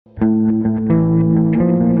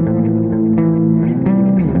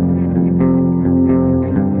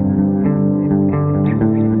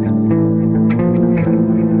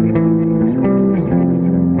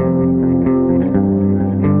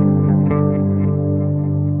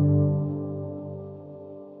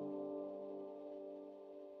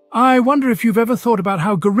wonder if you've ever thought about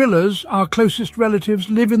how gorillas, our closest relatives,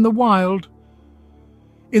 live in the wild.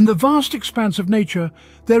 In the vast expanse of nature,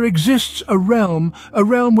 there exists a realm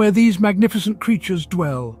where these magnificent creatures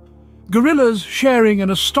dwell. Gorillas, sharing an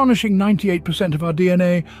astonishing 98% of our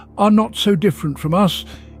DNA, are not so different from us,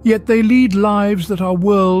 yet they lead lives that are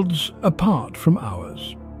worlds apart from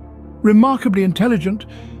ours. Remarkably intelligent,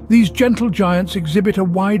 these gentle giants exhibit a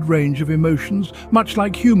wide range of emotions, much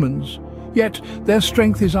like humans, yet their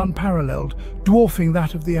strength is unparalleled, dwarfing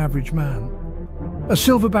that of the average man. A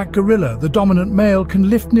silverback gorilla, the dominant male, can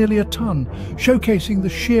lift nearly a ton, showcasing the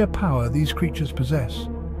sheer power these creatures possess.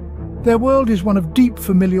 Their world is one of deep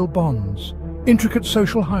familial bonds, intricate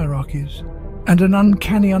social hierarchies, and an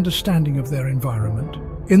uncanny understanding of their environment.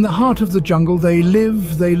 In the heart of the jungle, they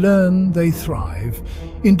live, they learn, they thrive.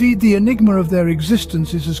 Indeed, the enigma of their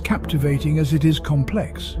existence is as captivating as it is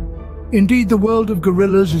complex. Indeed, the world of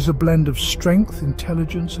gorillas is a blend of strength,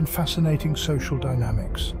 intelligence, and fascinating social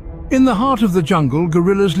dynamics. In the heart of the jungle,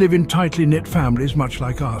 gorillas live in tightly knit families, much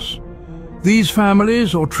like us. These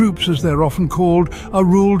families, or troops as they're often called, are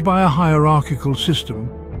ruled by a hierarchical system.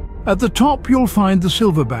 At the top, you'll find the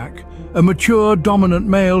silverback, a mature, dominant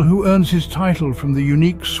male who earns his title from the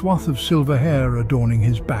unique swath of silver hair adorning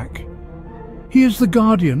his back. He is the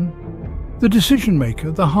guardian, the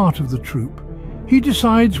decision-maker, the heart of the troop. He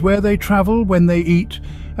decides where they travel, when they eat,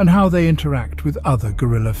 and how they interact with other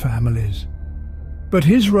gorilla families. But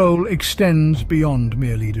his role extends beyond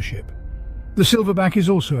mere leadership. The silverback is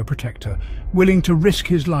also a protector, willing to risk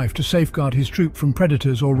his life to safeguard his troop from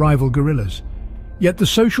predators or rival gorillas. Yet the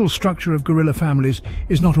social structure of gorilla families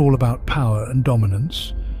is not all about power and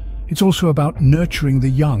dominance. It's also about nurturing the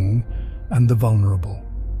young and the vulnerable.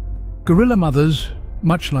 Gorilla mothers,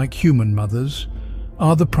 much like human mothers,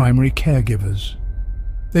 are the primary caregivers.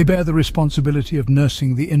 They bear the responsibility of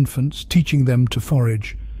nursing the infants, teaching them to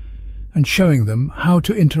forage, and showing them how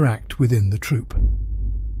to interact within the troop.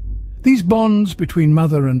 These bonds between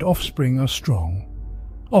mother and offspring are strong,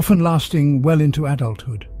 often lasting well into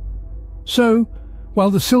adulthood. So, while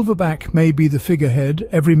the silverback may be the figurehead,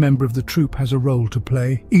 every member of the troop has a role to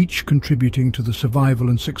play, each contributing to the survival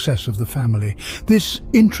and success of the family. This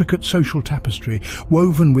intricate social tapestry,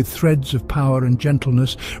 woven with threads of power and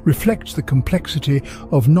gentleness, reflects the complexity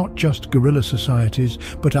of not just gorilla societies,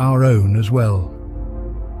 but our own as well.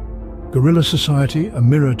 Gorilla society, a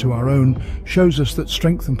mirror to our own, shows us that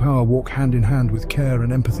strength and power walk hand in hand with care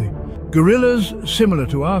and empathy. Gorillas, similar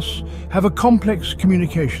to us, have a complex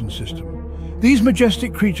communication system. These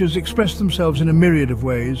majestic creatures express themselves in a myriad of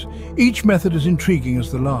ways, each method as intriguing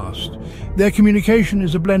as the last. Their communication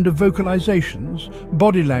is a blend of vocalizations,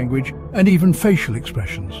 body language, and even facial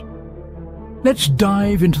expressions. Let's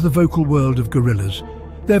dive into the vocal world of gorillas.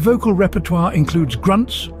 Their vocal repertoire includes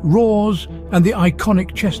grunts, roars, and the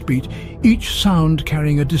iconic chest beat, each sound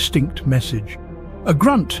carrying a distinct message. A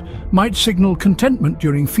grunt might signal contentment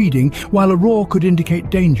during feeding, while a roar could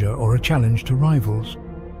indicate danger or a challenge to rivals.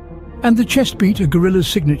 And the chest beat, a gorilla's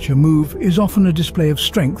signature move, is often a display of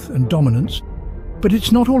strength and dominance. But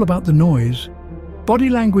it's not all about the noise. Body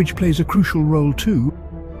language plays a crucial role too.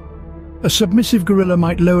 A submissive gorilla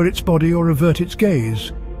might lower its body or avert its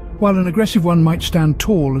gaze, while an aggressive one might stand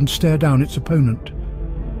tall and stare down its opponent.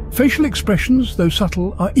 Facial expressions, though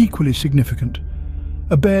subtle, are equally significant.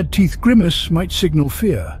 A bared teeth grimace might signal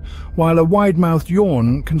fear, while a wide-mouthed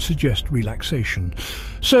yawn can suggest relaxation.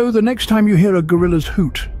 So the next time you hear a gorilla's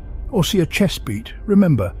hoot or see a chest beat,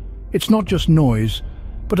 remember, it's not just noise,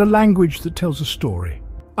 but a language that tells a story.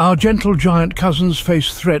 Our gentle giant cousins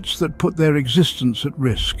face threats that put their existence at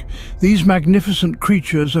risk. These magnificent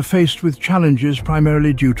creatures are faced with challenges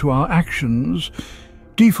primarily due to our actions.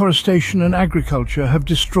 Deforestation and agriculture have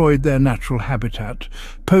destroyed their natural habitat,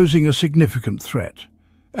 posing a significant threat.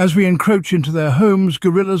 As we encroach into their homes,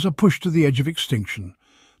 gorillas are pushed to the edge of extinction.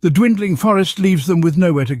 The dwindling forest leaves them with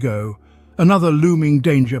nowhere to go. Another looming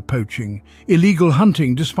danger: poaching. Illegal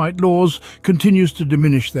hunting, despite laws, continues to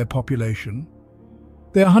diminish their population.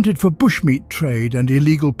 They are hunted for bushmeat trade and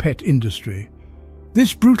illegal pet industry.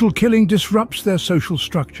 This brutal killing disrupts their social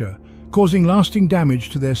structure, causing lasting damage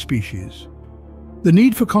to their species. The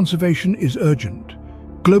need for conservation is urgent.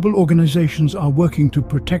 Global organizations are working to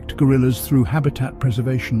protect gorillas through habitat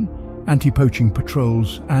preservation, anti-poaching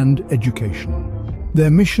patrols, and education.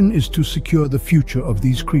 Their mission is to secure the future of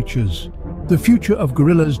these creatures. The future of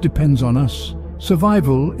gorillas depends on us.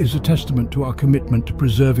 Survival is a testament to our commitment to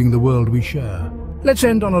preserving the world we share. Let's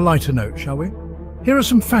end on a lighter note, shall we? Here are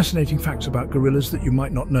some fascinating facts about gorillas that you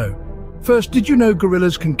might not know. First, did you know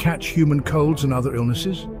gorillas can catch human colds and other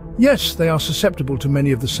illnesses? Yes, they are susceptible to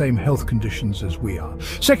many of the same health conditions as we are.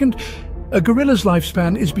 Second, A gorilla's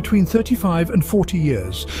lifespan is between 35 and 40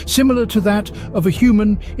 years, similar to that of a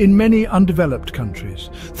human in many undeveloped countries.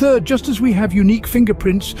 Third, just as we have unique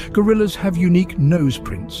fingerprints, gorillas have unique nose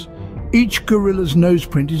prints. Each gorilla's nose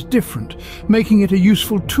print is different, making it a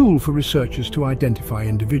useful tool for researchers to identify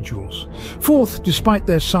individuals. Fourth, despite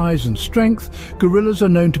their size and strength, gorillas are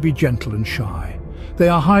known to be gentle and shy. They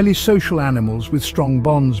are highly social animals with strong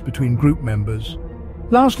bonds between group members.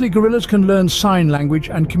 Lastly, gorillas can learn sign language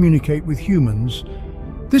and communicate with humans.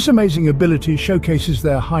 This amazing ability showcases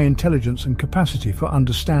their high intelligence and capacity for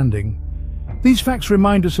understanding. These facts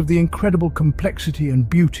remind us of the incredible complexity and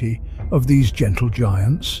beauty of these gentle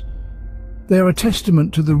giants. They are a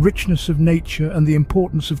testament to the richness of nature and the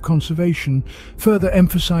importance of conservation, further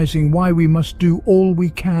emphasizing why we must do all we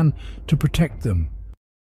can to protect them.